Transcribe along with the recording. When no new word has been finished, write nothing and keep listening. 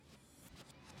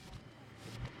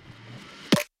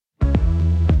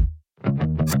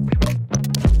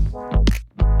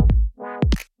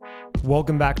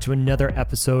welcome back to another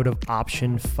episode of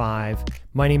Option 5.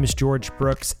 My name is George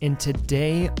Brooks, and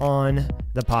today on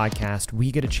the podcast,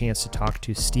 we get a chance to talk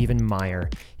to Stephen Meyer.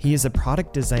 He is a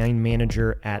product design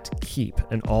manager at Keap,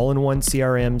 an all-in-one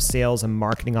CRM, sales, and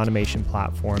marketing automation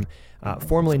platform,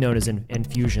 formerly known as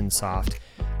Infusionsoft.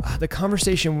 The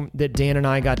conversation that Dan and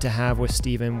I got to have with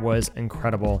Stephen was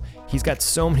incredible. He's got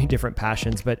so many different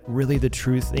passions, but really the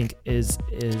truth, I think, is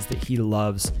that he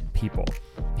loves people.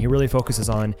 He really focuses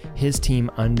on his team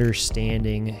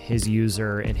understanding his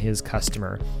user and his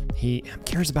customer. He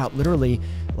cares about literally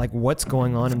like what's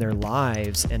going on in their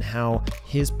lives and how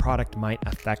his product might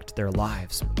affect their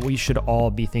lives. We should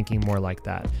all be thinking more like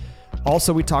that.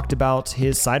 Also, we talked about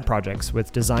his side projects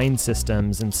with design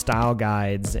systems and style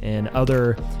guides and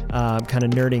other kind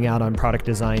of nerding out on product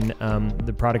design,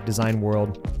 the product design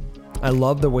world. I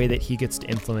love the way that he gets to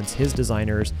influence his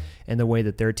designers and the way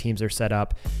that their teams are set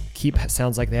up. Keap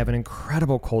sounds like they have an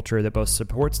incredible culture that both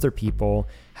supports their people,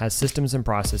 has systems and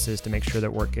processes to make sure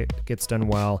that work gets done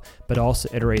well, but also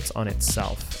iterates on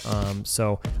itself.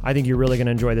 So I think you're really going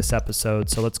to enjoy this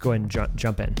episode. So let's go ahead and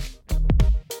jump in.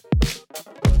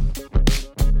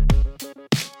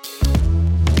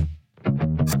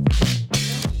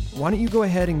 Why don't you go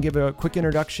ahead and give a quick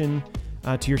introduction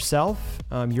to yourself,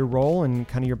 your role, and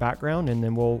kind of your background, and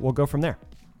then we'll go from there.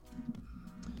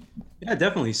 Yeah,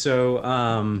 definitely. So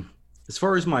as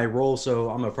far as my role,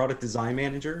 so I'm a product design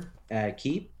manager at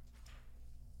Keap.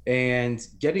 And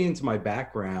getting into my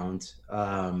background,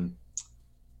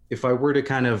 if I were to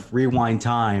kind of rewind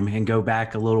time and go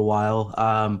back a little while,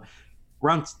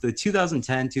 around the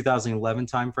 2010, 2011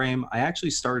 timeframe, I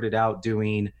actually started out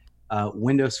doing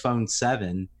Windows Phone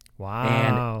 7.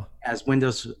 Wow. And as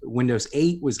Windows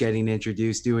 8 was getting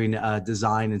introduced, doing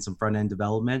design and some front-end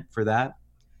development for that.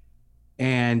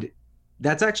 And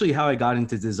that's actually how I got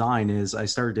into design. Is I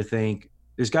started to think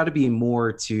there's got to be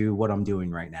more to what I'm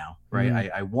doing right now, right?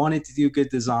 Mm. I wanted to do good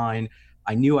design.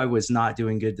 I knew I was not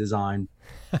doing good design.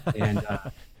 And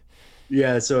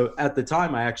yeah, so at the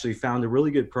time, I actually found a really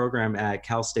good program at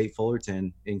Cal State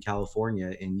Fullerton in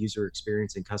California in user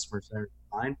experience and customer-centered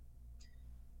design.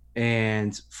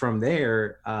 And from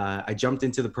there, I jumped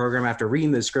into the program after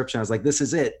reading the description. I was like, this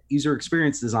is it. User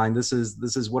experience design. This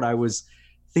is what I was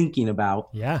thinking about.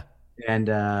 Yeah. And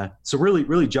so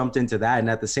really jumped into that. And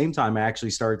at the same time, I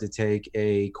actually started to take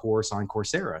a course on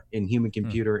Coursera in human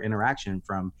computer interaction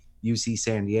from UC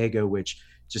San Diego, which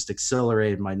just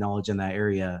accelerated my knowledge in that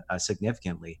area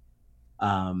significantly.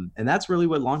 And that's really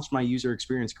what launched my user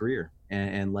experience career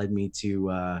and led me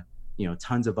to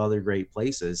tons of other great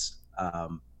places.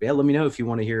 Yeah, let me know if you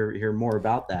want to hear more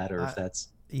about that, or if that's...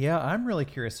 Yeah, I'm really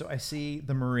curious. So I see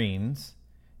the Marines.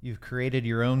 You've created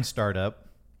your own startup.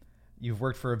 You've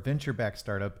worked for a venture-backed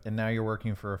startup, and now you're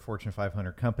working for a Fortune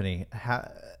 500 company.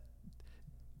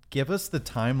 Give us the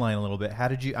timeline a little bit. How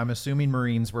did you... I'm assuming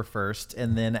Marines were first,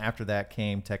 and then after that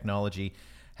came technology.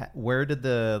 Where did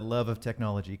the love of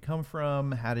technology come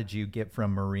from? How did you get from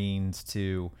Marines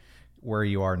to where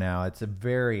you are now? It's a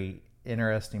very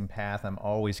interesting path. I'm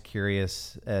always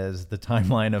curious as the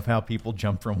timeline of how people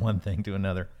jump from one thing to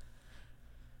another.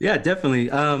 Yeah, definitely.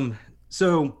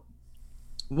 So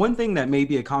one thing that may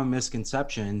be a common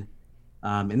misconception,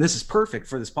 and this is perfect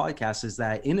for this podcast, is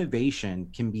that innovation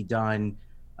can be done,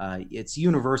 it's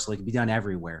universal, it can be done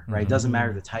everywhere, right? It doesn't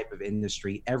matter the type of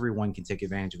industry, everyone can take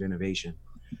advantage of innovation.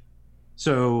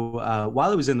 So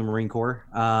while I was in the Marine Corps,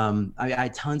 I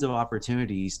had tons of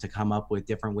opportunities to come up with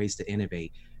different ways to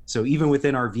innovate. So even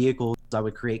within our vehicles, I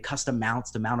would create custom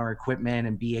mounts to mount our equipment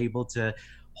and be able to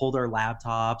hold our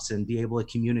laptops and be able to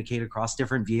communicate across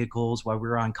different vehicles while we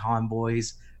were on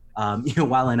convoys,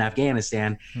 while in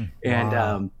Afghanistan.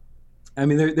 And I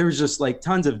mean, there was just like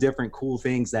tons of different cool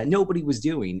things that nobody was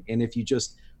doing. And if you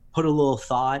just put a little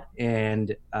thought and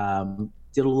did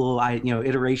a little,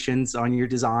 iterations on your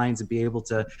designs and be able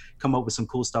to come up with some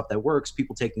cool stuff that works,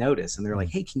 people take notice and they're like,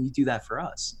 hey, can you do that for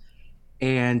us?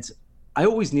 And I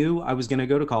always knew I was going to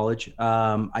go to college.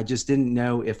 I just didn't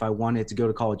know if I wanted to go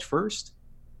to college first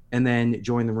and then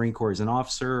join the Marine Corps as an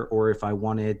officer, or if I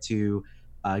wanted to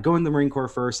go in the Marine Corps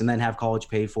first and then have college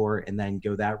paid for and then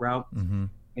go that route. Mm-hmm.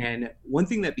 And one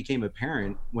thing that became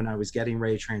apparent when I was getting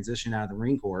ready to transition out of the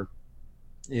Marine Corps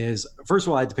is, first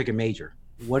of all, I had to pick a major.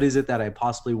 What is it that I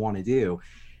possibly want to do?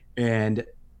 And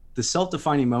the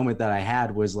self-defining moment that I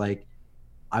had was like,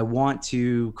 I want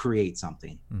to create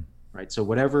something. Right. So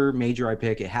whatever major I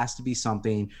pick, it has to be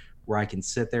something where I can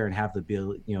sit there and have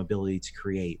the ability to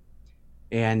create.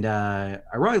 And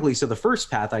ironically, so the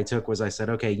first path I took was I said,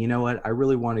 okay, you know what? I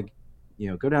really want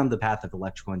to, go down the path of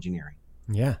electrical engineering.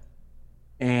 Yeah.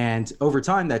 And over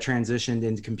time that transitioned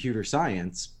into computer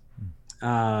science.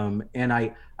 And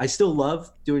I still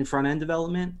love doing front end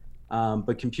development,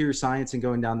 but computer science and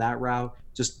going down that route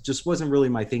just wasn't really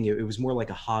my thing. It was more like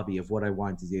a hobby of what I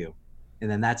wanted to do. And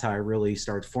then that's how I really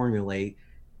started to formulate,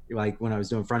 like when I was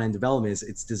doing front end development,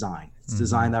 it's design. It's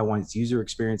design that I want. It's user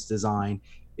experience design.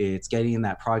 It's getting in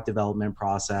that product development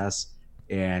process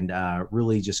and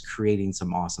really just creating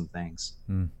some awesome things.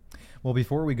 Well,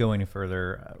 before we go any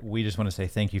further, we just want to say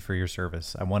thank you for your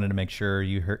service. I wanted to make sure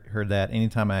you heard that.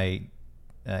 Anytime I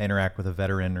interact with a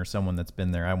veteran or someone that's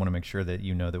been there, I want to make sure that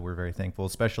you know that we're very thankful,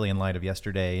 especially in light of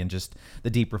yesterday and just the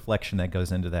deep reflection that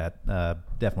goes into that.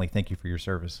 Definitely thank you for your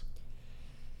service.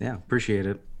 Yeah, appreciate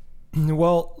it.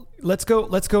 Well, let's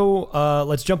jump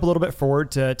a little bit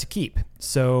forward to Keap.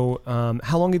 So,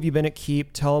 how long have you been at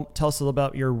Keap? Tell us a little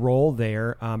about your role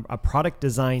there. A product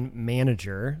design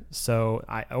manager. So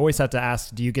I always have to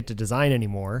ask, do you get to design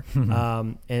anymore?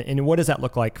 And what does that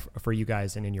look like for you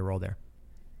guys and in your role there?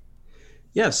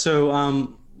 Yeah.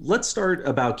 So, let's start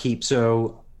about Keap.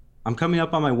 So I'm coming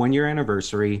up on my 1-year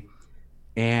anniversary,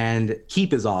 and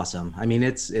Keap is awesome. I mean,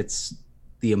 it's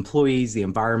the employees, the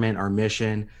environment, our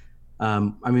mission.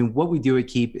 What we do at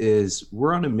Keap is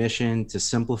we're on a mission to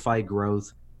simplify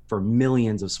growth for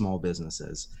millions of small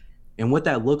businesses. And what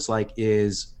that looks like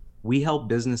is we help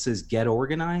businesses get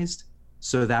organized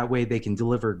so that way they can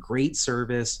deliver great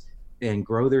service and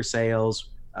grow their sales,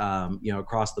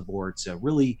 across the board. So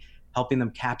really helping them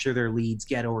capture their leads,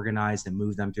 get organized, and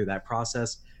move them through that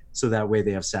process so that way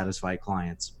they have satisfied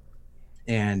clients.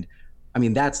 And I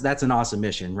mean, that's an awesome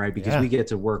mission, right? Because we get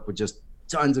to work with just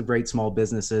tons of great small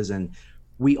businesses, and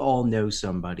we all know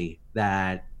somebody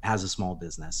that has a small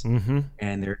business,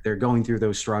 and they're going through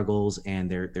those struggles,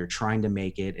 and they're trying to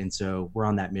make it. And so we're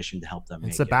on that mission to help them.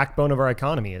 It's the backbone of our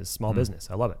economy is small business.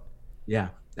 I love it. Yeah,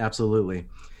 absolutely.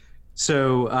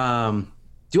 So,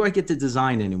 do I get to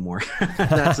design anymore?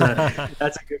 That's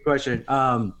a good question.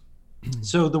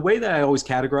 So the way that I always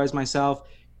categorize myself,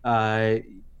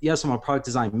 yes, I'm a product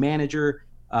design manager,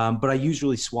 but I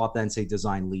usually swap that and say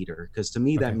design leader, because to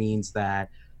me that means that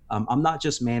I'm not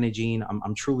just managing,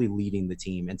 I'm truly leading the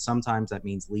team. And sometimes that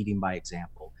means leading by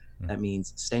example. That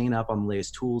means staying up on the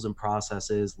latest tools and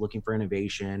processes, looking for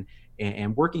innovation,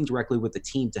 and working directly with the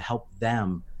team to help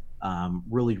them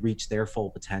really reach their full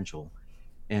potential.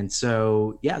 And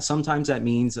so, yeah, sometimes that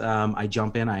means I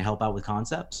jump in, I help out with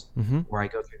concepts, or I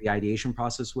go through the ideation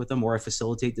process with them, or I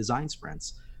facilitate design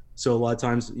sprints. So a lot of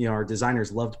times, our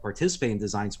designers love to participate in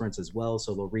design sprints as well.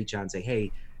 So they'll reach out and say,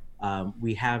 hey,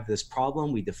 we have this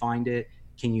problem, we defined it.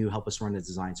 Can you help us run a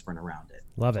design sprint around it?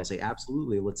 Love it. I'll say,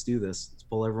 absolutely, let's do this. Let's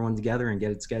pull everyone together and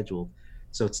get it scheduled.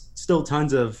 So it's still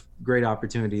tons of great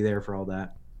opportunity there for all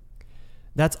that.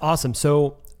 That's awesome.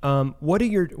 So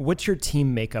what's your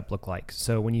team makeup look like?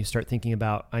 So when you start thinking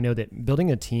about, I know that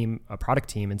building a product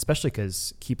team, and especially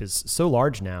because Keap is so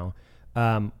large now,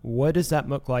 what does that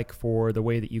look like for the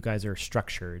way that you guys are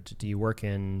structured? Do you work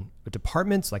in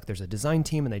departments? Like there's a design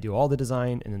team and they do all the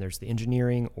design, and then there's the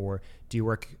engineering, or do you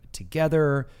work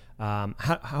together?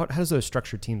 How does those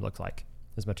structured teams look like,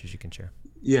 as much as you can share?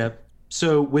 Yeah.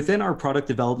 So within our product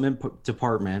development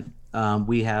department,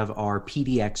 we have our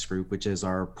PDX group, which is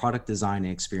our product design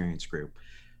and experience group.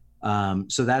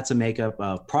 So that's a makeup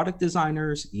of product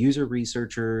designers, user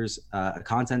researchers, a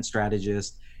content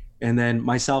strategist, and then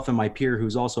myself and my peer,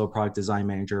 who's also a product design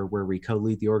manager, where we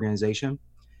co-lead the organization.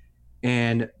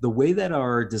 And the way that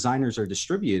our designers are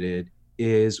distributed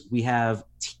is we have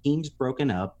teams broken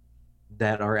up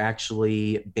that are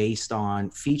actually based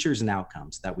on features and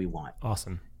outcomes that we want.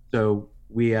 Awesome. So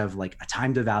we have like a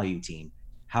time to value team.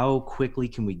 How quickly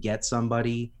can we get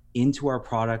somebody into our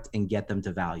product and get them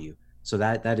to value? So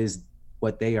that is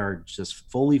what they are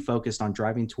just fully focused on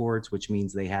driving towards, which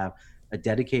means they have a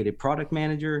dedicated product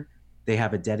manager, they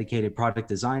have a dedicated product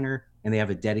designer, and they have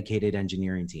a dedicated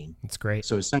engineering team. That's great.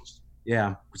 So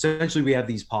essentially we have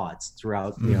these pods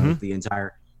throughout the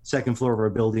entire second floor of our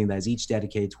building that is each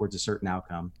dedicated towards a certain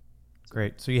outcome.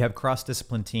 Great. So you have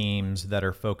cross-discipline teams that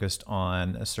are focused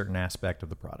on a certain aspect of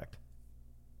the product.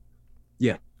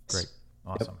 Yeah. Great.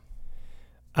 Awesome.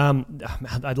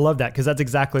 I'd love that, because that's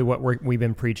exactly what we've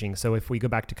been preaching. So if we go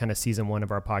back to kind of season 1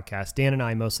 of our podcast, Dan and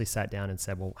I mostly sat down and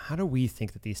said, well, how do we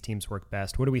think that these teams work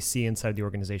best? What do we see inside the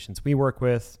organizations we work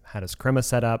with? How does Crema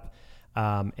set up?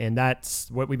 And that's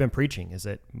what we've been preaching, is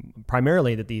that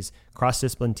primarily that these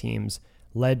cross-discipline teams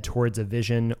led towards a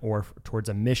vision or towards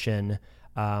a mission,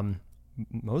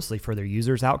 mostly for their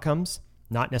users' outcomes,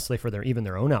 not necessarily for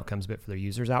their own outcomes, but for their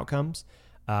users' outcomes,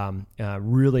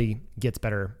 really gets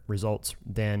better results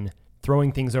than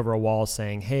throwing things over a wall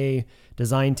saying, hey,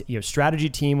 strategy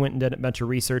team went and did a bunch of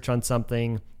research on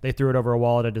something. They threw it over a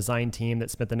wall at a design team that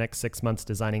spent the next 6 months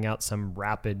designing out some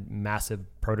rapid, massive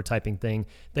prototyping thing.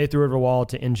 They threw it over a wall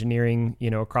to engineering,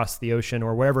 across the ocean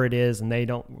or wherever it is. And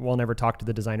we'll never talk to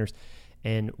the designers.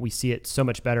 And we see it so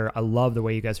much better. I love the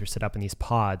way you guys are set up in these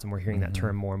pods, and we're hearing that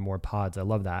term more and more, pods. I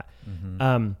love that.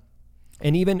 And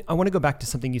even I want to go back to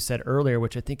something you said earlier,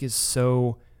 which I think is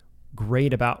so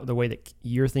great about the way that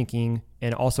you're thinking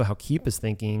and also how Keap is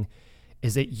thinking,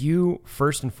 is that you,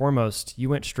 first and foremost, you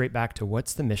went straight back to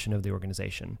what's the mission of the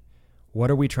organization?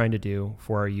 What are we trying to do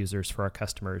for our users, for our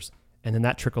customers? And then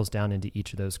that trickles down into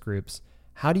each of those groups.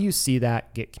 How do you see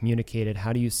that get communicated?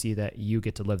 How do you see that you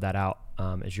get to live that out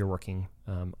as you're working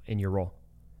in your role?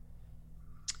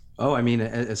 Oh, I mean,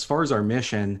 as far as our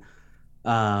mission,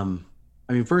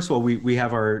 first of all, we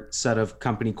have our set of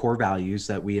company core values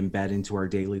that we embed into our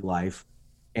daily life.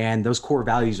 And those core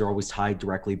values are always tied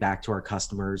directly back to our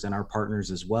customers and our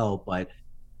partners as well. But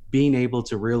being able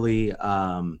to really,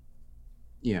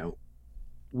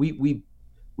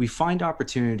 we find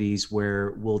opportunities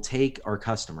where we'll take our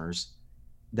customers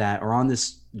that are on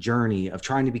this journey of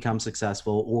trying to become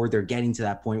successful, or they're getting to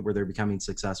that point where they're becoming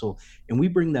successful, and we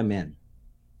bring them in.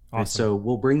 Awesome. And so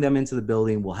we'll bring them into the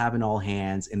building, we'll have an all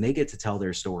hands, and they get to tell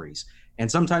their stories. And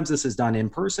sometimes this is done in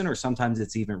person, or sometimes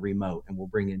it's even remote, and we'll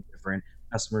bring in different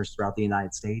customers throughout the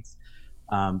United States.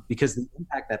 Because the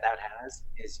impact that has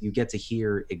is you get to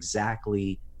hear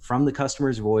exactly from the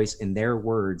customer's voice in their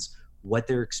words, what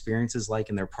their experience is like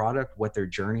in their product, what their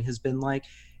journey has been like.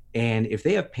 And if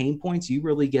they have pain points, you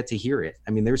really get to hear it.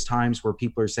 I mean, there's times where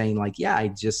people are saying like, yeah,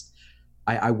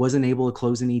 I wasn't able to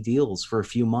close any deals for a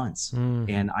few months,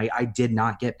 and I did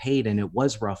not get paid, and it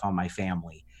was rough on my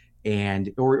family.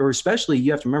 And, or especially,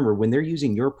 you have to remember, when they're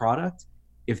using your product,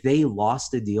 if they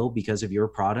lost a deal because of your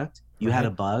product, you had a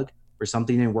bug or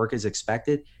something didn't work as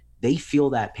expected, they feel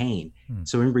that pain.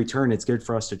 So in return, it's good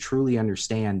for us to truly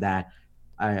understand that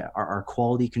our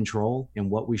quality control and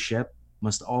what we ship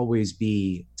must always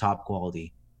be top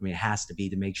quality. I mean, it has to be,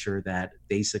 to make sure that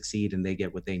they succeed and they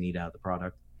get what they need out of the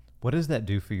product. What does that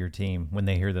do for your team when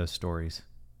they hear those stories?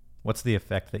 What's the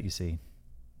effect that you see?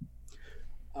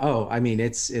 Oh, I mean,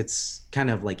 it's kind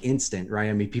of like instant, right?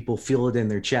 I mean, people feel it in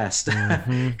their chest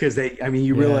because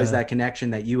you realize that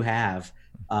connection that you have.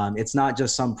 It's not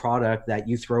just some product that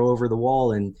you throw over the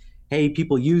wall and, hey,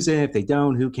 people use it. If they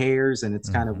don't, who cares? And it's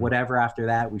kind of whatever after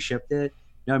that, we shipped it.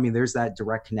 No, I mean, there's that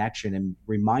direct connection, and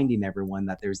reminding everyone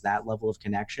that there's that level of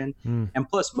connection. And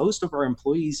plus, most of our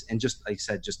employees, and just like I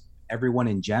said, just everyone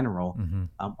in general,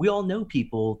 we all know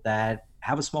people that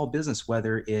have a small business,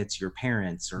 whether it's your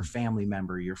parents or family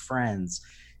member, your friends,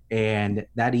 and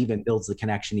that even builds the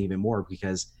connection even more,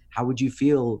 because how would you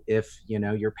feel if,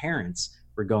 your parents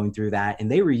were going through that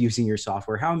and they were using your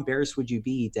software? How embarrassed would you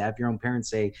be to have your own parents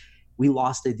say, we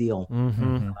lost a deal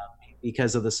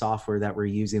because of the software that we're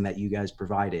using that you guys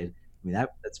provided? I mean,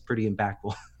 that's pretty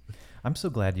impactful. I'm so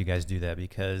glad you guys do that,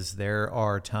 because there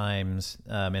are times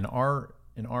in our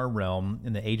realm,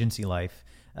 in the agency life,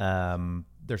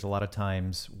 there's a lot of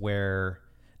times where,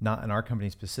 not in our company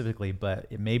specifically, but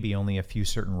it may be only a few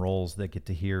certain roles that get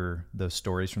to hear those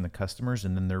stories from the customers,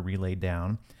 and then they're relayed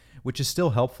down, which is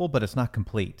still helpful, but it's not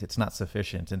complete. It's not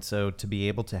sufficient. And so to be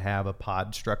able to have a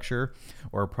pod structure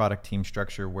or a product team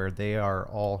structure where they are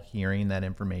all hearing that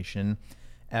information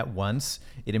at once,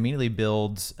 it immediately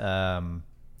builds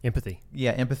empathy.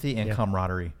 Yeah, empathy and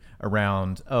camaraderie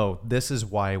around, oh, this is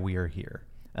why we are here.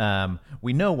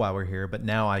 We know why we're here, but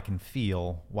now I can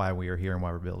feel why we are here and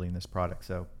why we're building this product.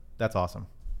 So that's awesome.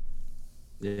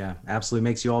 Yeah, absolutely.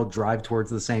 Makes you all drive towards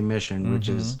the same mission, which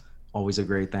is always a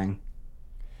great thing.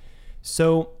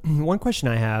 So one question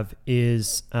I have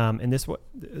is, and this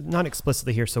not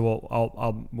explicitly here,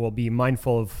 so we'll be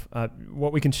mindful of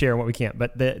what we can share and what we can't.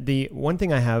 But the one thing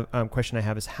question I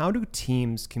have is, how do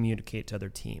teams communicate to other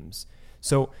teams?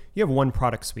 So you have one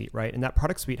product suite, right? And that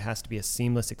product suite has to be a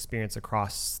seamless experience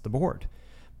across the board.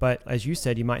 But as you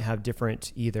said, you might have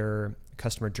different either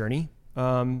customer journey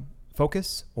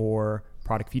focus or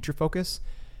product feature focus.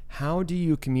 How do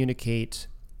you communicate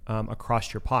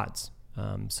across your pods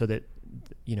so that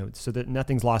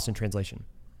nothing's lost in translation?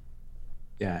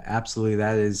 Yeah, absolutely.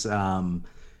 That is.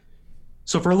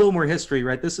 So for a little more history,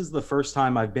 right? This is the first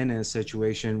time I've been in a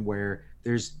situation where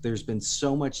there's been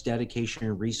so much dedication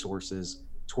and resources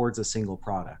towards a single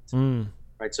product,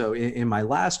 right? So in my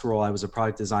last role, I was a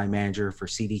product design manager for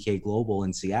CDK Global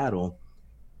in Seattle,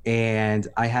 and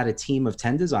I had a team of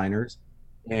 10 designers,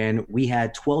 and we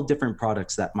had 12 different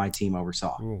products that my team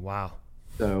oversaw. Ooh, wow.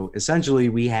 So essentially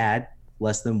we had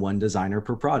less than one designer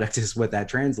per product is what that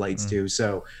translates to.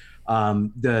 So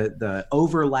the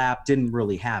overlap didn't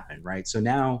really happen, right? So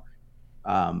now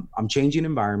I'm changing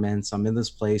environments. I'm in this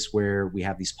place where we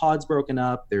have these pods broken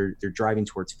up. They're driving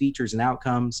towards features and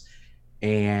outcomes,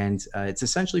 and it's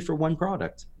essentially for one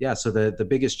product. Yeah. So the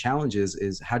biggest challenge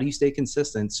is how do you stay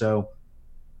consistent? So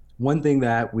one thing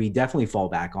that we definitely fall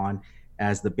back on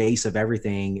as the base of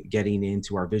everything getting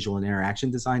into our visual and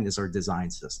interaction design is our design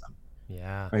system.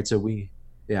 Yeah. Right. So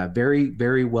very,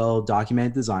 very well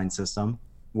documented design system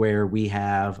where we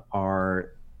have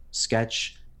our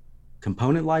sketch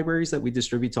component libraries that we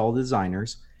distribute to all the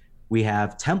designers. We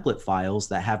have template files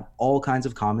that have all kinds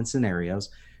of common scenarios.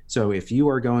 So if you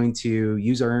are going to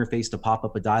use our interface to pop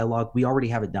up a dialogue, we already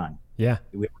have it done. Yeah.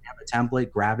 We have a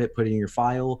template, grab it, put it in your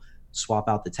file, swap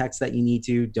out the text that you need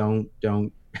to. Don't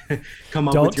come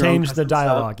up with your own change the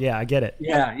dialogue. stuff. Yeah, I get it.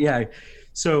 Yeah.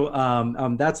 So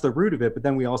that's the root of it. But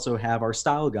then we also have our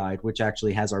style guide, which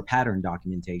actually has our pattern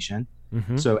documentation.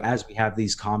 Mm-hmm. So as we have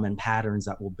these common patterns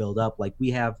that will build up, like we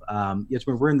have,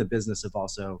 we're in the business of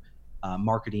also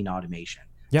marketing automation.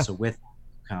 Yeah. So with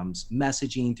comes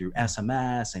messaging through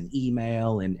SMS and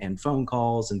email and phone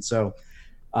calls. And so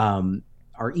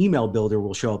our email builder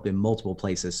will show up in multiple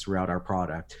places throughout our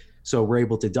product. So we're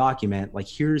able to document, like,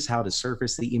 here's how to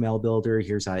surface the email builder.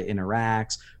 Here's how it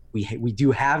interacts. We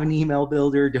do have an email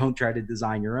builder. Don't try to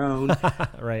design your own.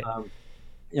 Right.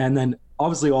 And then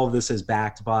obviously all of this is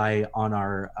backed by, on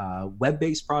our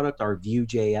web-based product, our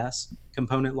Vue.js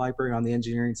component library on the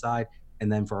engineering side.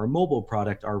 And then for our mobile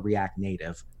product, our React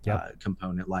Native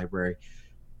component library.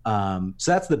 So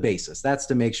that's the basis. That's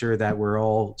to make sure that we're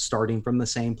all starting from the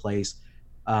same place.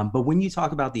 But when you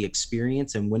talk about the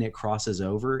experience and when it crosses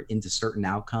over into certain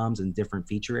outcomes and different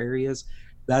feature areas,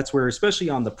 that's where, especially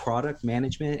on the product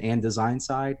management and design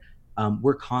side,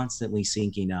 we're constantly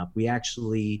syncing up. We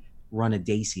actually run a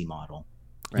DAISY model.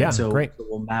 Right? Yeah, so great.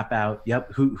 We'll map out,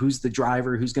 who's the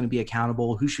driver, who's going to be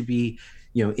accountable, who should be,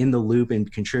 in the loop and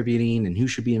contributing, and who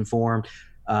should be informed.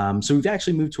 So we've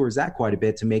actually moved towards that quite a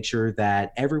bit to make sure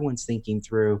that everyone's thinking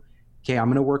through, okay, I'm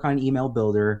going to work on email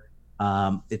builder.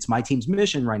 It's my team's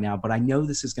mission right now, but I know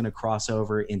this is going to cross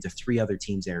over into 3 other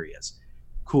teams' areas.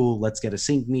 Cool. Let's get a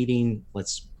sync meeting.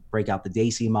 Let's break out the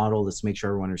DAISY model. Let's make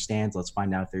sure everyone understands. Let's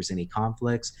find out if there's any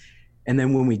conflicts. And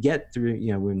then when we get through,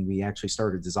 when we actually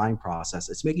start a design process,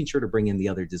 it's making sure to bring in the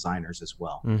other designers as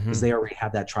well, because they already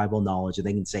have that tribal knowledge, and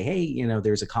they can say, hey,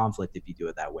 there's a conflict if you do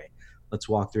it that way. Let's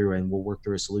walk through and we'll work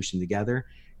through a solution together.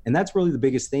 And that's really the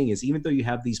biggest thing, is even though you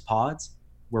have these pods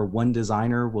where one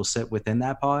designer will sit within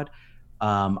that pod,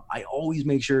 I always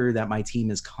make sure that my team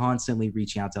is constantly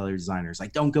reaching out to other designers.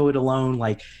 Like, don't go it alone.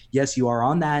 Like, yes, you are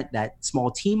on that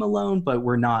small team alone, but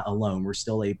we're not alone. We're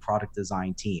still a product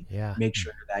design team. Yeah. Make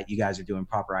sure that you guys are doing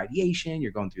proper ideation.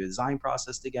 You're going through the design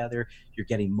process together. You're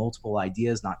getting multiple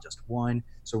ideas, not just one.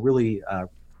 So really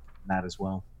that as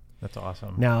well. That's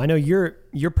awesome. Now, I know you're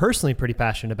personally pretty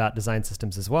passionate about design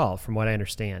systems as well, from what I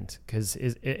understand. Because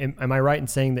am I right in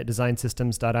saying that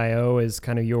designsystems.io is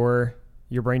kind of your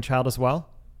brainchild as well?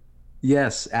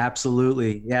 Yes,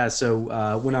 absolutely. Yeah.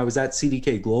 So when I was at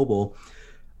CDK Global,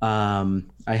 I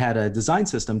had a design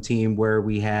system team where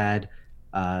we had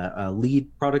a lead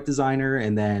product designer,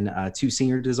 and then 2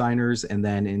 senior designers, and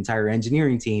then an entire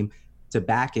engineering team to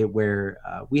back it, where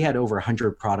we had over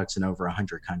 100 products in over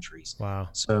 100 countries. Wow.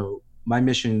 So my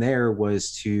mission there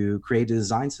was to create a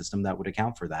design system that would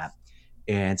account for that,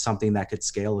 and something that could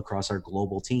scale across our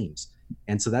global teams.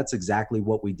 And so that's exactly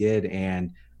what we did.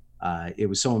 And it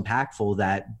was so impactful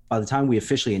that by the time we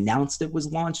officially announced it was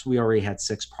launched, we already had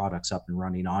 6 products up and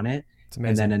running on it. It's amazing.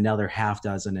 And then another half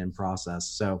dozen in process.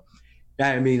 So,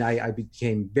 I mean, I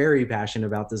became very passionate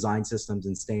about design systems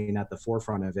and staying at the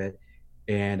forefront of it.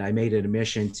 And I made it a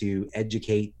mission to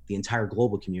educate the entire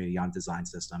global community on design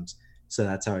systems. So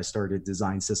that's how I started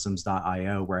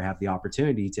designsystems.io, where I have the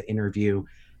opportunity to interview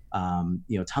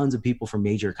tons of people from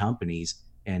major companies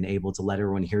and able to let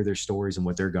everyone hear their stories and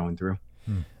what they're going through.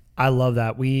 I love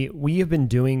that. We have been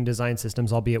doing design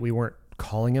systems, albeit we weren't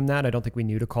calling them that. I don't think we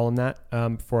knew to call them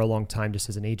that for a long time, just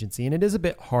as an agency. And it is a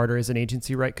bit harder as an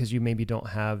agency, right? Because you maybe don't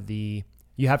have you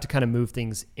have to kind of move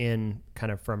things in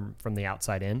kind of from the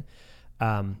outside in.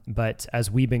 But as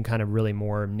we've been kind of really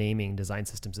more naming design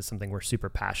systems as something we're super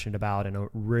passionate about, and a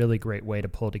really great way to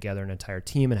pull together an entire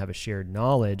team and have a shared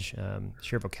knowledge,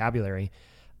 shared vocabulary.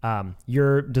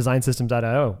 Your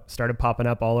designsystems.io started popping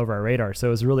up all over our radar. So it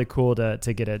was really cool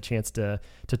to get a chance to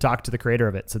talk to the creator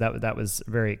of it. So that was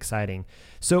very exciting.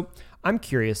 So I'm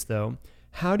curious though,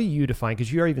 how do you define,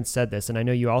 because you already even said this, and I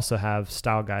know you also have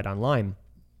Style Guide online.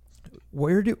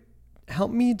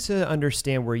 Help me to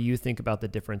understand where you think about the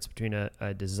difference between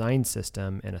a design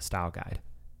system and a style guide.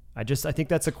 I think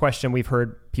that's a question we've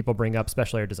heard people bring up,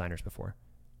 especially our designers before.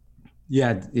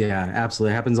 Yeah,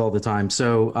 absolutely. It happens all the time.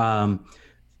 So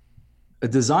a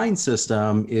design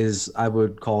system is, I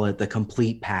would call it the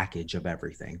complete package of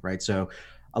everything, right? So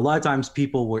a lot of times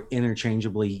people will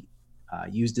interchangeably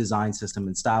use design system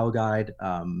and style guide.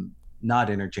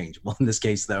 Not interchangeable in this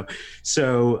case though.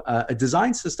 So a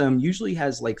design system usually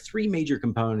has like three major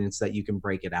components that you can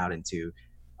break it out into.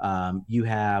 You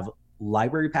have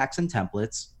library packs and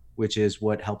templates, which is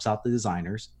what helps out the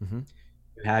designers. Mm-hmm.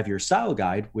 You have your style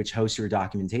guide, which hosts your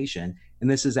documentation. And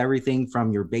this is everything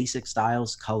from your basic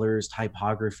styles, colors,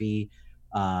 typography,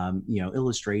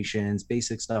 illustrations,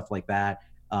 basic stuff like that,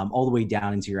 all the way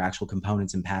down into your actual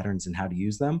components and patterns and how to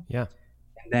use them. Yeah.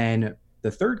 And then the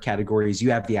third category is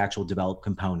you have the actual developed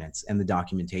components and the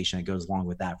documentation that goes along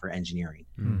with that for engineering.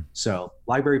 Mm. So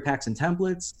library packs and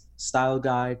templates, style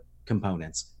guide,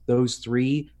 components. Those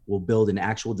three will build an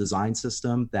actual design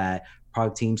system that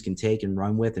product teams can take and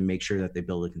run with and make sure that they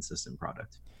build a consistent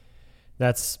product.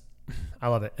 I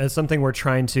love it. It's something we're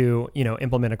trying to,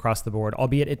 implement across the board,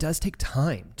 albeit it does take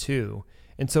time too.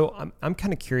 And so I'm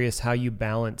kind of curious how you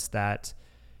balance that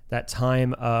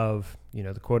time of,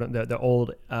 the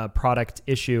old product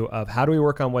issue of how do we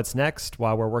work on what's next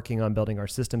while we're working on building our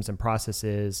systems and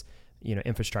processes,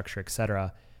 infrastructure, et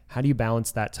cetera. How do you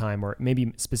balance that time, or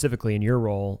maybe specifically in your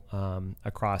role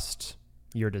across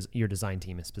your design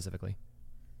team specifically?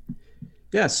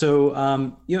 Yeah. So,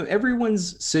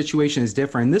 everyone's situation is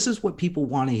different. This is what people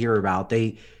want to hear about.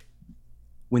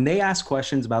 When they ask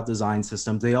questions about design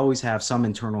systems, they always have some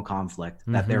internal conflict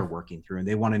that they're working through, and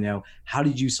they want to know, how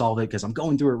did you solve it? Because I'm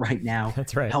going through it right now.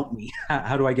 That's right. Help me.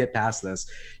 How do I get past this?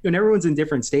 And everyone's in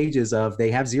different stages of,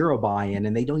 they have zero buy-in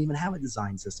and they don't even have a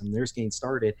design system. They're just getting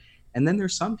started. And then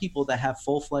there's some people that have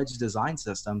full-fledged design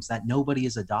systems that nobody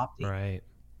is adopting. Right.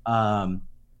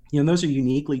 Those are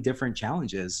uniquely different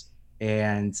challenges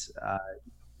and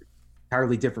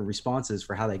entirely different responses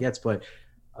for how that gets. But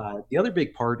the other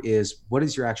big part is, what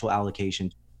is your actual allocation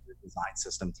to your design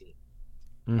system team?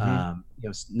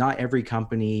 Not every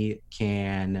company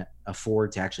can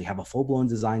afford to actually have a full-blown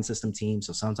design system team.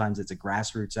 So sometimes it's a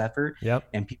grassroots effort,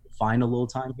 and people find a little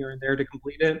time here and there to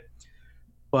complete it.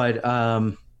 But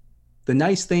the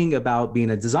nice thing about being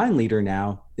a design leader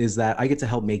now is that I get to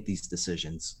help make these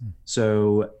decisions.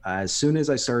 So as soon as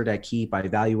I started at Keap, I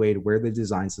evaluated where the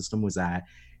design system was at,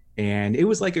 and it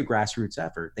was like a grassroots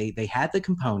effort. They had the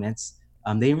components.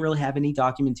 They didn't really have any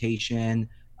documentation.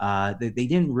 They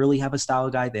didn't really have a style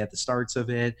guide. They had the starts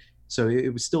of it. So it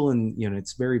was still in,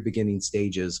 its very beginning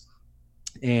stages.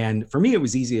 And for me, it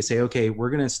was easy to say, okay,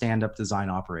 we're going to stand up design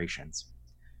operations.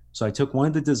 So I took one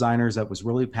of the designers that was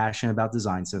really passionate about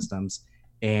design systems,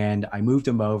 and I moved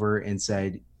him over and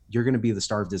said, you're going to be the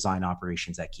star of design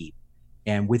operations at Keap.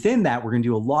 And within that, we're going to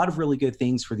do a lot of really good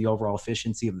things for the overall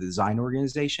efficiency of the design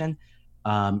organization,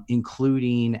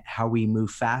 including how we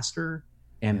move faster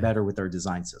and better with our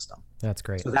design system. That's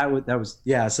great. So that was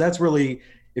so that's really,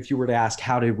 if you were to ask,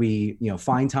 how did we,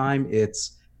 find time?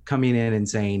 It's coming in and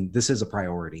saying, this is a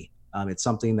priority. It's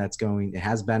something it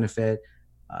has benefit.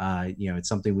 It's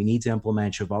something we need to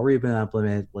implement, should have already been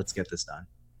implemented. Let's get this done.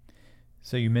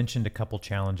 So you mentioned a couple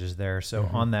challenges there. So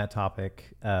on that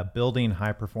topic, building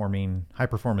high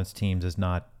performance teams it's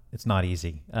not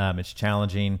easy. It's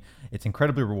challenging. It's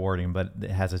incredibly rewarding, but it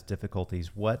has its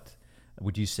difficulties. What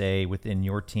would you say within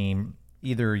your team,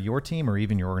 either your team or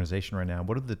even your organization right now,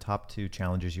 what are the top two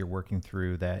challenges you're working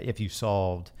through that if you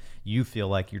solved, you feel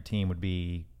like your team would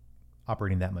be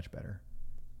operating that much better?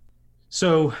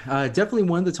 So definitely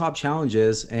one of the top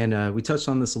challenges, and we touched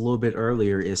on this a little bit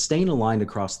earlier, is staying aligned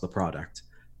across the product.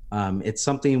 It's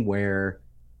something where,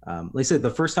 like I said, the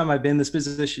first time I've been in this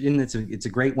position, it's a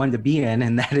great one to be in,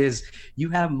 and that is you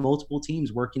have multiple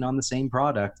teams working on the same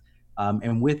product.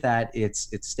 And with that, it's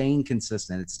staying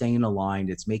consistent, it's staying aligned,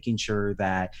 it's making sure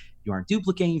that you aren't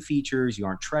duplicating features, you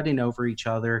aren't treading over each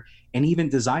other, and even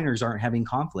designers aren't having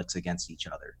conflicts against each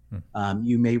other.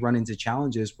 You may run into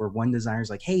challenges where one designer's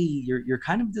like, hey, you're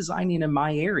kind of designing in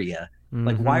my area.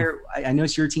 Like, I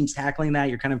notice your team's tackling that,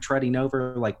 you're kind of treading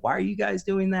over, like, why are you guys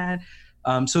doing that?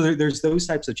 So there's those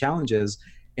types of challenges.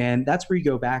 And that's where you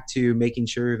go back to making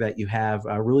sure that you have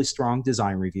really strong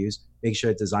design reviews, make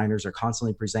sure that designers are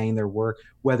constantly presenting their work,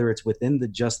 whether it's within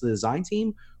just the design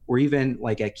team, or even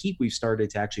like at Keap, we've started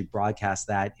to actually broadcast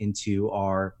that into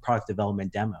our product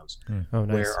development demos,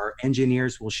 where our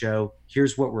engineers will show,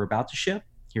 here's what we're about to ship,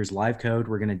 here's live code,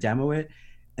 we're going to demo it.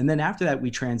 And then after that,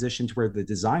 we transition to where the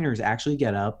designers actually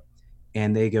get up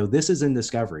and they go, this is in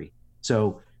discovery.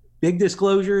 So big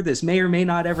disclosure, this may or may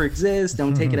not ever exist.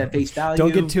 Don't take it at face value.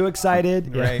 Don't get too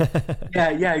excited. Right.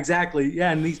 Yeah, exactly.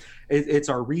 Yeah, and it's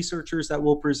our researchers that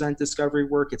will present discovery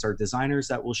work. It's our designers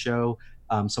that will show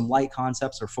some light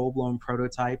concepts or full-blown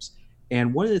prototypes.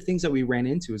 And one of the things that we ran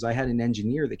into is I had an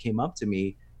engineer that came up to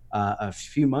me a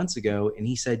few months ago, and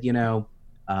he said, you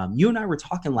and I were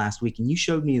talking last week, and you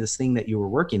showed me this thing that you were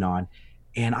working on,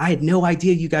 and I had no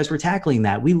idea you guys were tackling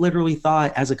that. We literally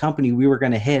thought as a company we were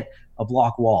going to hit a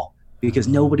block wall because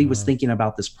nobody was thinking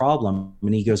about this problem.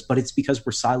 And he goes, but it's because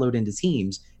we're siloed into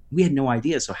teams. We had no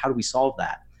idea. So how do we solve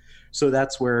that? So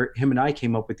that's where him and I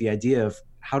came up with the idea of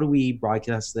how do we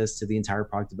broadcast this to the entire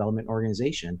product development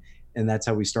organization? And that's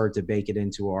how we started to bake it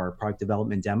into our product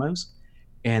development demos.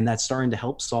 And that's starting to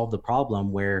help solve the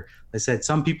problem where I said,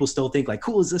 some people still think like,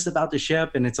 cool, is this about to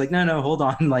ship? And it's like, no, hold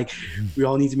on. Like we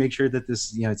all need to make sure that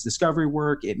this, it's discovery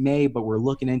work. It may, but we're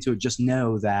looking into it. Just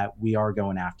know that we are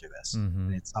going after this.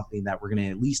 And it's something that we're going to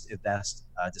at least invest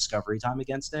discovery time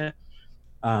against it.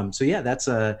 So yeah, that's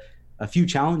a few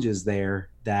challenges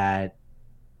there that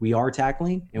we are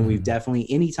tackling. And we've definitely,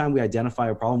 anytime we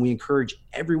identify a problem, we encourage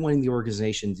everyone in the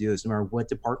organization to do this, no matter what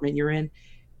department you're in.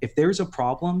 If there's a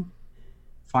problem,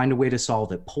 find a way to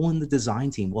solve it. Pull in the design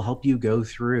team. We'll help you go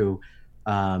through,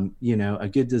 a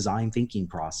good design thinking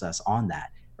process on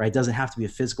that, right? It doesn't have to be a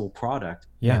physical product.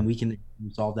 Yeah. And we can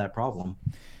solve that problem.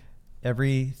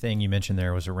 Everything you mentioned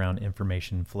there was around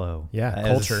information flow. Yeah,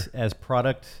 culture. As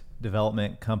product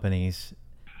development companies,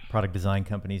 product design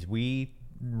companies, we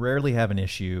rarely have an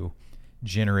issue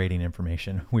generating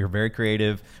information. We are very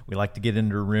creative. We like to get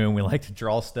into a room. We like to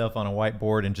draw stuff on a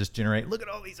whiteboard and just generate, look at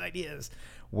all these ideas.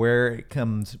 Where it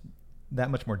comes that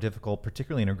much more difficult,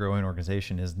 particularly in a growing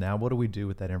organization, is now what do we do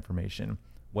with that information?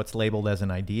 What's labeled as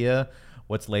an idea?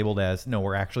 What's labeled as, no,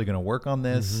 we're actually going to work on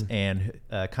this? And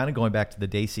kind of going back to the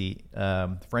DAISY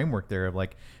framework there of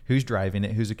like, who's driving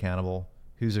it, who's accountable,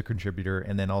 who's a contributor,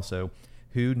 and then also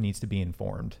who needs to be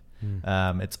informed.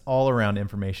 It's all around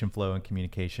information flow and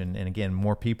communication. And again,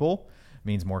 more people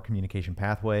means more communication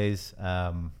pathways.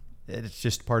 It's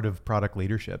just part of product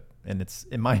leadership. And it's,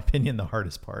 in my opinion, the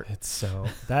hardest part. It's so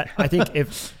that I think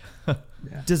if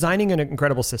designing an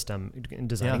incredible system,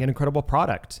 designing an incredible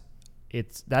product,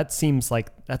 that seems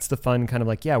like that's the fun kind of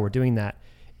like, yeah, we're doing that.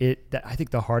 I think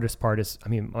the hardest part is, I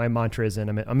mean, my mantra is,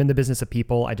 I'm in the business of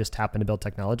people. I just happen to build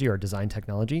technology or design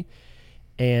technology.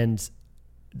 And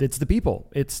it's the people.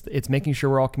 It's making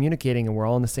sure we're all communicating and we're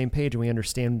all on the same page and we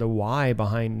understand the why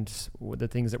behind the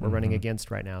things that we're running against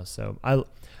right now. So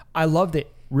I love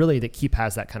that really that Keap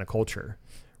has that kind of culture,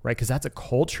 right? Because that's a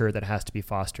culture that has to be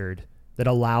fostered that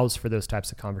allows for those types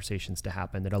of conversations to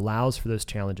happen, that allows for those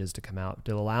challenges to come out,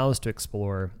 that allows to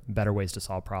explore better ways to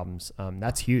solve problems.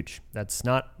 That's huge. That's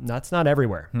not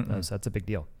everywhere. So that's a big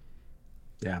deal.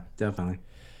 Yeah, definitely.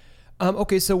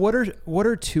 Okay, so what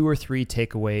are 2 or 3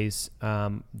 takeaways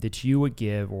that you would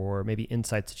give, or maybe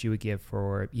insights that you would give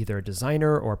for either a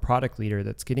designer or a product leader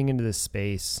that's getting into this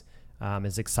space,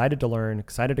 is excited to learn,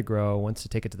 excited to grow, wants to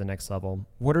take it to the next level?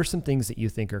 What are some things that you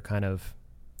think are kind of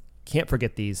can't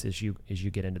forget these as you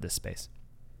get into this space?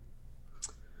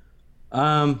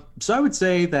 So I would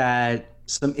say that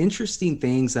some interesting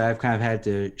things that I've kind of had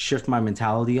to shift my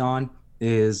mentality on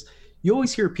is you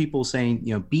always hear people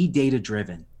saying, be data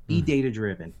driven. Be data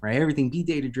driven, right? Everything be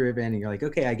data driven. And you're like,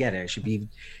 okay, I get it. I should be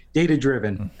data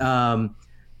driven.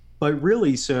 But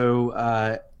really, so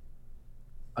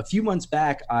a few months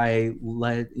back, I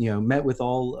met with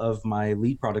all of my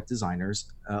lead product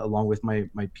designers, along with my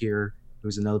peer,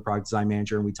 who's another product design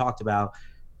manager. And we talked about,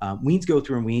 we need to go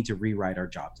through and we need to rewrite our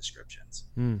job descriptions.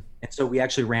 And so we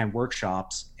actually ran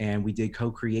workshops and we did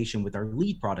co-creation with our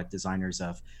lead product designers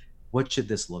of what should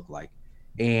this look like?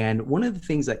 And one of the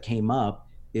things that came up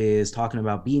is talking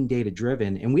about being data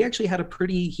driven. And we actually had a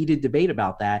pretty heated debate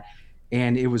about that.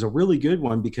 And it was a really good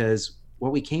one because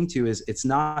what we came to is it's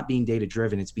not being data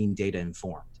driven, it's being data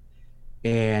informed.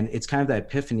 And it's kind of that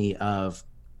epiphany of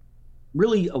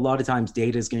really a lot of times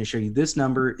data is going to show you this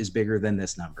number is bigger than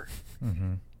this number.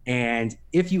 And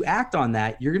if you act on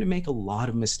that, you're going to make a lot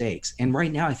of mistakes. And right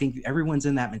now, I think everyone's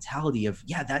in that mentality of,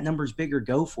 yeah, that number's bigger,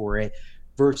 go for it,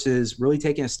 versus really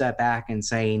taking a step back and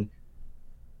saying,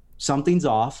 something's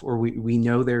off, or we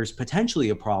know there's potentially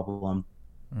a problem.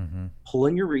 Pull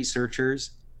in your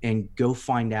researchers and go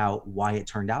find out why it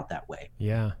turned out that way.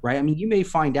 Yeah. Right. I mean, you may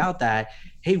find out that,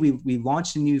 hey, we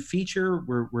launched a new feature.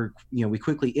 We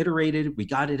quickly iterated, we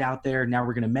got it out there. Now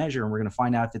we're going to measure and we're going to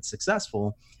find out if it's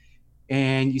successful.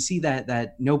 And you see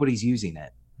that nobody's using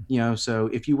it. So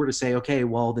if you were to say, okay,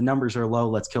 well, the numbers are low,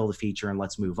 let's kill the feature and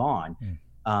let's move on.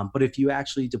 But if you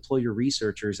actually deploy your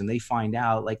researchers and they find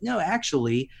out like, no,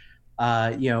 actually,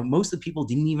 most of the people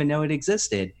didn't even know it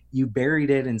existed. You buried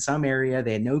it in some area.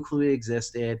 They had no clue it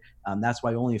existed. That's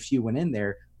why only a few went in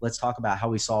there. Let's talk about how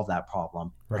we solve that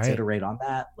problem. Let's iterate on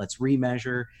that. Let's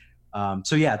remeasure.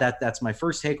 So yeah, that's my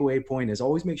first takeaway point is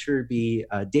always make sure to be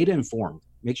data informed.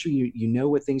 Make sure you know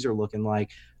what things are looking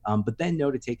like, but then know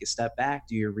to take a step back,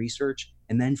 do your research,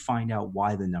 and then find out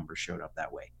why the numbers showed up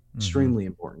that way. Extremely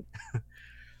important.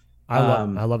 I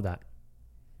love that.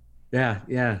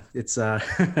 Yeah. It's a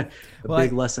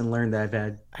big lesson learned that I've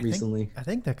had recently. I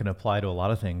think that can apply to a lot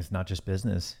of things, not just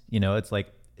business. It's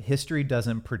like history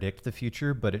doesn't predict the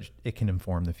future, but it can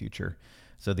inform the future.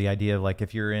 So the idea of like,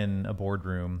 if you're in a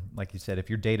boardroom, like you said, if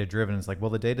you're data driven, it's like,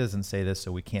 well, the data doesn't say this,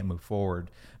 so we can't move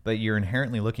forward. But you're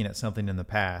inherently looking at something in the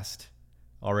past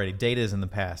already. Data is in the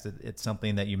past. It's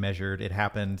something that you measured. It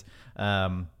happened,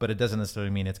 but it doesn't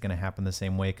necessarily mean it's going to happen the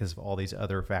same way because of all these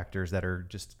other factors that are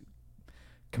just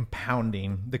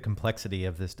compounding the complexity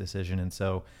of this decision. And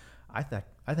so I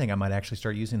think I might actually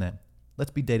start using that.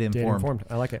 Let's be data informed.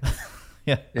 I like it.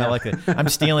 Yeah, I like it. I'm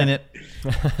stealing it.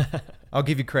 I'll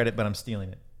give you credit, but I'm stealing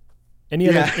it. Any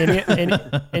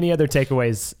other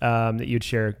takeaways that you'd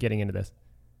share getting into this?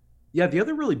 Yeah, the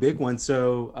other really big one.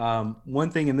 So one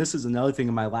thing, and this is another thing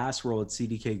in my last role at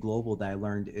CDK Global that I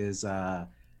learned is, and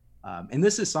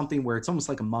this is something where it's almost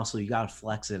like a muscle. You got to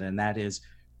flex it, and that is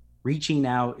reaching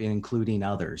out and including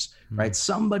others, right?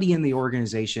 Somebody in the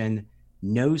organization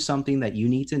knows something that you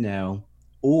need to know,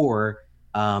 or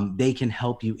they can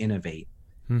help you innovate.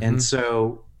 And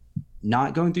so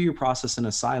not going through your process in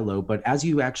a silo, but as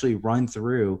you actually run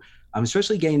through,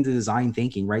 especially getting into design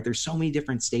thinking, right? There's so many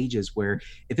different stages where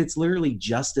if it's literally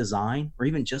just design or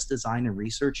even just design and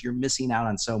research, you're missing out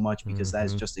on so much because that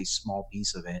is just a small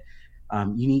piece of it.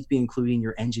 You need to be including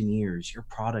your engineers, your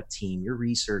product team, your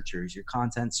researchers, your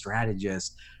content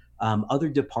strategists, other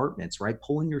departments, right?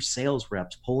 Pull in your sales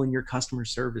reps, pull in your customer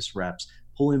service reps,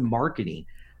 pull in marketing.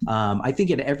 I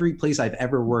think at every place I've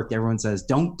ever worked, everyone says,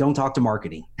 don't talk to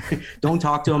marketing. Don't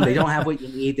talk to them. They don't have what you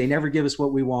need. They never give us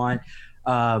what we want.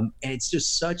 And it's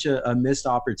just such a missed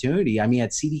opportunity. I mean,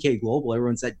 at CDK Global,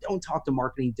 everyone said, don't talk to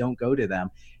marketing, don't go to them.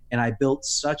 And I built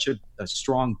such a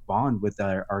strong bond with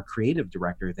our creative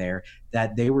director there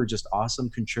that they were just awesome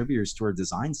contributors to our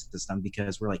design system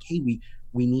because we're like, hey,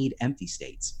 we need empty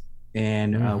states.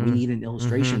 And we need an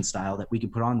illustration style that we can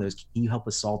put on those. Can you help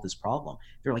us solve this problem?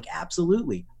 They're like,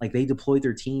 absolutely. Like they deployed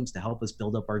their teams to help us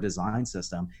build up our design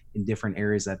system in different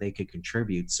areas that they could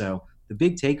contribute. So the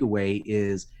big takeaway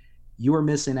is you are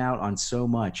missing out on so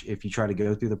much if you try to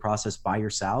go through the process by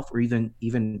yourself, or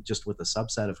even just with a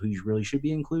subset of who you really should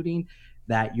be including,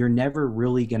 that you're never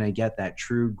really going to get that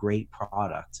true great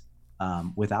product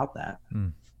without that.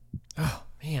 Oh,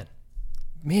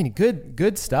 man,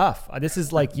 good stuff. This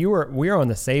is like we're on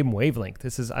the same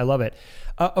wavelength. I love it.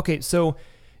 Okay, so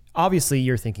obviously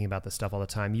you're thinking about this stuff all the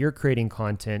time. You're creating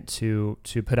content to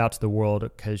put out to the world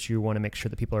because you want to make sure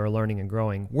that people are learning and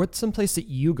growing. What's some place that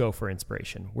you go for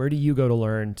inspiration? Where do you go to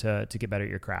learn to get better at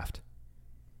your craft?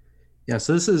 Yeah,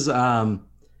 so this is kind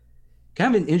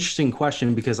of an interesting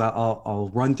question because I'll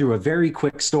run through a very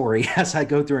quick story as I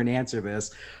go through and answer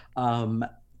this.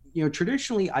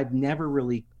 Traditionally, I've never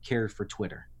really cared for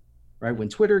Twitter, right? When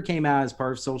Twitter came out as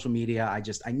part of social media,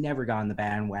 I never got on the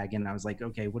bandwagon. I was like,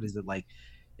 okay, what is it like?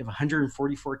 You have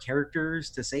 144 characters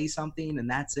to say something and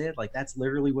that's it? Like, that's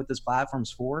literally what this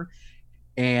platform's for.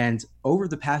 And over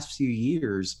the past few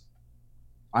years,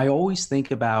 I always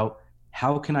think about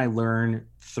how can I learn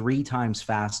 3 times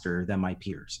faster than my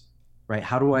peers, right?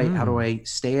 How do I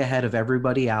stay ahead of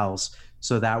everybody else?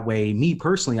 So that way, me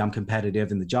personally, I'm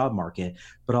competitive in the job market,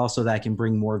 but also that I can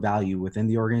bring more value within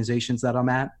the organizations that I'm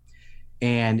at.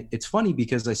 And it's funny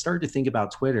because I started to think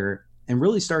about Twitter and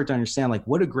really started to understand like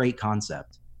what a great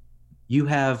concept. You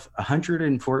have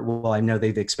 104. Well, I know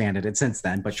they've expanded it since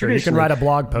then, but sure, you can write a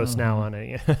blog post now on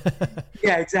it.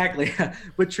 Yeah, exactly.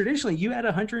 But traditionally, you had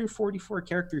 144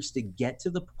 characters to get to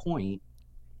the point.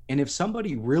 And if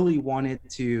somebody really wanted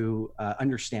to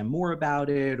understand more about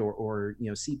it or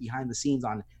see behind the scenes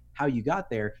on how you got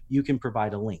there, you can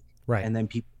provide a link, right? And then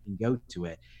people can go to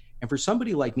it. And for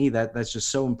somebody like me, that's just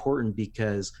so important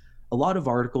because a lot of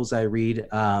articles I read,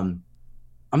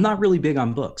 I'm not really big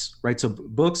on books, right? So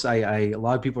books, a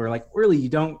lot of people are like, really, you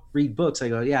don't read books? I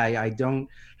go, yeah, I don't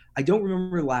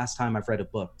remember the last time I've read a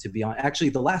book, to be honest. Actually,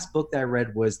 the last book that I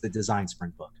read was the Design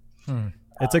Sprint book.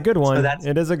 It's a good one.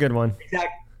 It is a good one.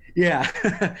 Exactly.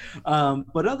 Yeah.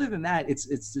 But other than that,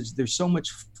 there's so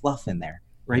much fluff in there,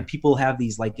 right? People have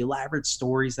these like elaborate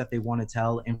stories that they want to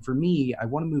tell. And for me, I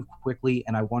want to move quickly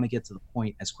and I want to get to the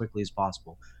point as quickly as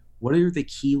possible. what are the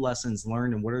key lessons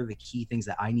learned and what are the key things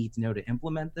that I need to know to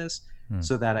implement this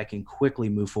so that I can quickly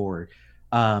move forward.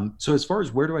 So as far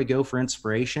as where do I go for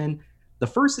inspiration, the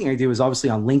first thing I do is obviously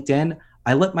on LinkedIn,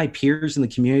 I let my peers in the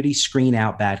community screen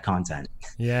out bad content.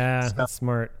 Yeah, that's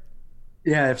smart.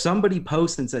 Yeah, if somebody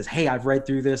posts and says, hey, I've read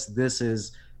through this, this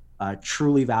is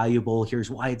truly valuable, here's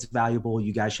why it's valuable,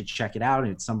 you guys should check it out,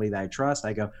 and it's somebody that I trust,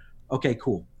 I go, okay,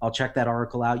 cool, I'll check that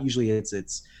article out. Usually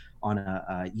it's on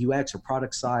a UX or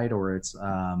product side, or it's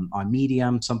on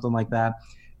Medium, something like that.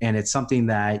 And it's something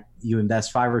that you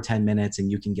invest 5 or 10 minutes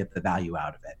and you can get the value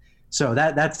out of it. So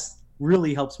that's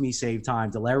really helps me save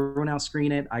time to let everyone else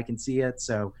screen it. I can see it.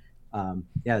 So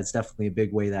yeah, it's definitely a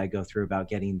big way that I go through about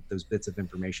getting those bits of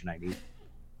information I need.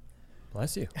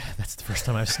 Bless you. That's the first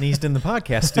time I've sneezed in the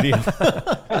podcast studio.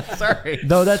 Sorry.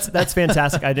 No, that's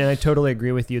fantastic. I totally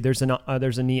agree with you. There's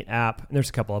a neat app. There's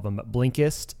a couple of them, but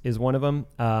Blinkist is one of them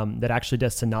that actually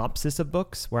does synopsis of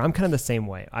books. Where I'm kind of the same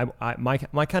way.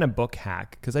 My kind of book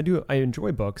hack, because I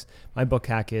enjoy books. My book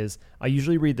hack is I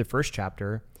usually read the first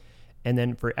chapter, and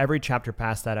then for every chapter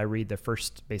past that, I read the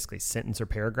first basically sentence or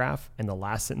paragraph and the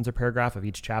last sentence or paragraph of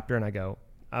each chapter, and I go,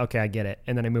 okay, I get it.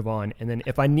 And then I move on. And then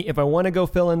if I want to go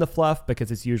fill in the fluff,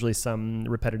 because it's usually some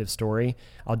repetitive story,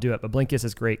 I'll do it. But Blinkist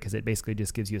is great because it basically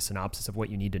just gives you a synopsis of what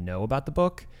you need to know about the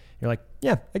book. You're like,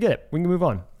 yeah, I get it. We can move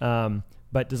on.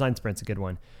 But Design Sprint's a good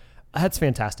one. That's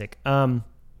fantastic.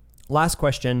 Last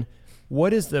question.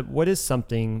 What is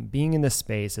something, being in this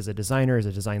space as a designer, as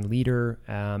a design leader,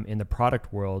 in the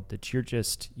product world, that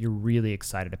you're really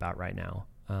excited about right now?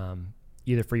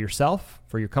 Either for yourself,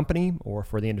 for your company, or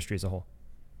for the industry as a whole?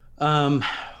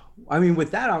 I mean,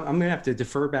 with that, I'm going to have to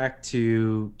defer back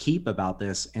to Keep about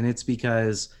this. And it's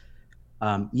because,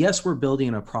 yes, we're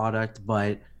building a product,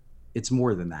 but it's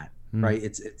more than that, right?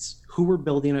 It's who we're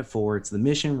building it for. It's the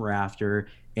mission we're after.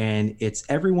 And it's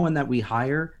everyone that we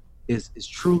hire is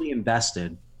truly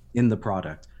invested in the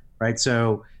product, right?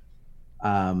 So,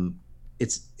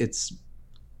 it's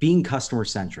being customer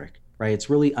centric, right? It's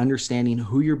really understanding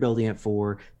who you're building it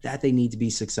for, that they need to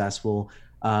be successful.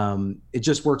 It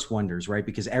just works wonders, right?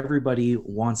 Because everybody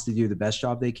wants to do the best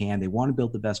job they can. They want to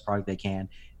build the best product they can,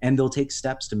 and they'll take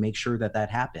steps to make sure that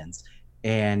happens.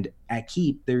 And at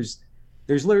Keep, there's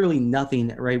literally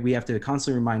nothing, right? We have to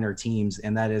constantly remind our teams,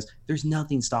 and that is, there's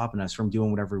nothing stopping us from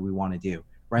doing whatever we want to do,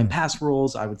 right? In past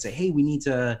roles, I would say, hey, we need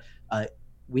to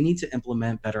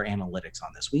implement better analytics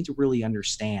on this. We need to really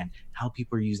understand how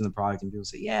people are using the product. And people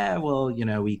say, yeah, well,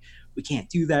 we can't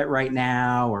do that right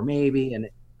now, or maybe. And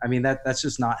I mean, that's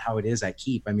just not how it is at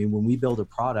Keep. I mean, when we build a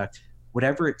product,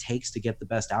 whatever it takes to get the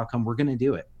best outcome, we're going to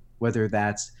do it. Whether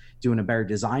that's doing a better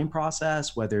design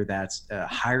process, whether that's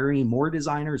hiring more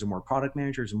designers or more product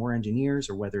managers or more engineers,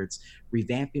 or whether it's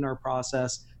revamping our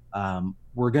process,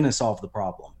 we're going to solve the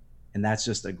problem. And that's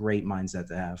just a great mindset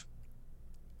to have.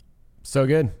 So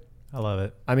good. I love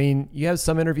it. I mean, you have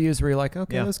some interviews where you're like,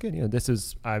 okay, Yeah. That's good.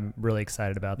 I'm really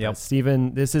excited about Yep. this.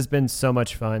 Steven, this has been so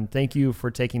much fun. Thank you for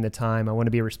taking the time. I want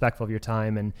to be respectful of your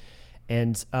time.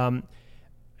 And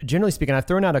generally speaking, I've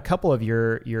thrown out a couple of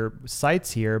your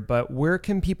sites here, but where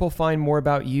can people find more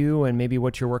about you and maybe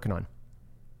what you're working on?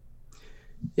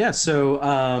 Yeah, so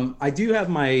I do have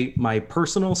my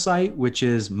personal site, which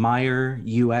is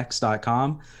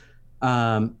meyerux.com.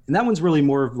 And that one's really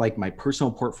more of like my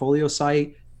personal portfolio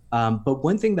site. But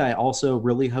one thing that I also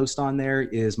really host on there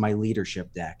is my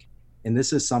leadership deck. And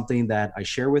this is something that I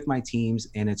share with my teams,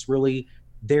 and it's really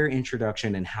their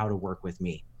introduction and how to work with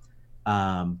me.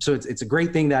 So it's a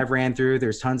great thing that I've ran through.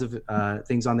 There's tons of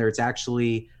things on there. It's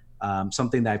actually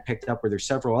something that I picked up where there's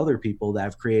several other people that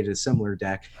have created a similar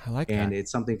deck. I like and that.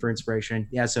 It's something for inspiration.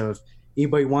 Yeah, so if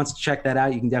anybody wants to check that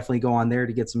out, you can definitely go on there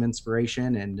to get some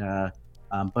inspiration. And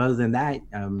but other than that,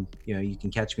 you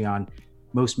can catch me on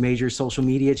most major social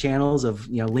media channels of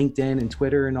LinkedIn and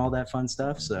Twitter and all that fun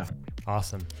stuff. So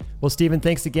Awesome. Well, Steven,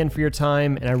 thanks again for your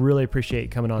time, and I really appreciate you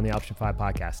coming on the Option 5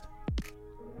 podcast.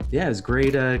 yeah, it's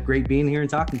great being here and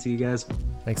talking to you guys.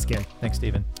 Thanks again. Thanks,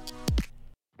 Steven.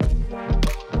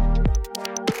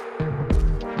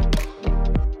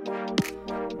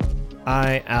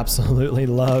 I absolutely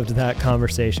loved that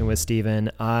conversation with Steven.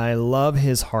 I love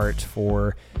his heart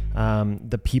for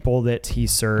the people that he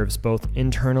serves, both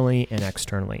internally and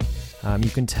externally. You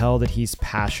can tell that he's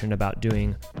passionate about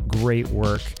doing great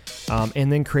work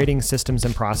and then creating systems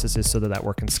and processes so that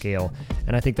work can scale.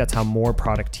 And I think that's how more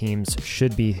product teams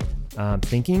should be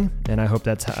thinking. And I hope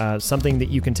that's something that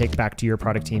you can take back to your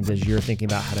product teams as you're thinking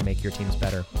about how to make your teams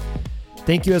better.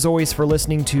 Thank you as always for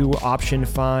listening to Option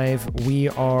 5. We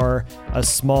are a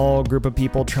small group of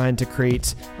people trying to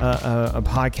create a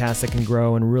podcast that can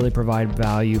grow and really provide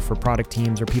value for product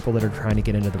teams or people that are trying to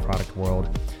get into the product world.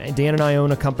 Dan and I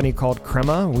own a company called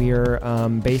Crema. We are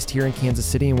based here in Kansas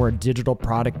City, and we're a digital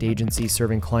product agency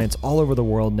serving clients all over the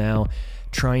world now,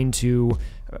 trying to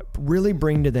really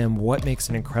bring to them what makes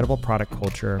an incredible product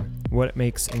culture, what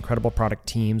makes incredible product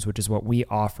teams, which is what we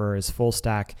offer as full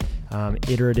stack,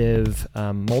 iterative,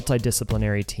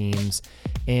 multidisciplinary teams,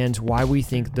 and why we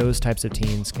think those types of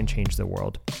teams can change the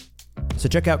world. So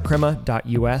check out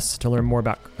crema.us to learn more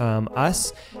about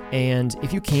us. And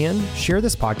if you can, share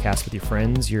this podcast with your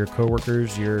friends, your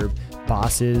coworkers, your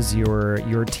bosses,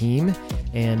 your team,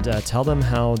 and tell them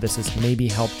how this has maybe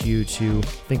helped you to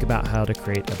think about how to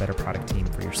create a better product team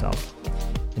for yourself.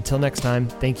 Until next time,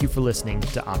 thank you for listening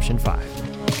to Option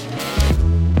 5.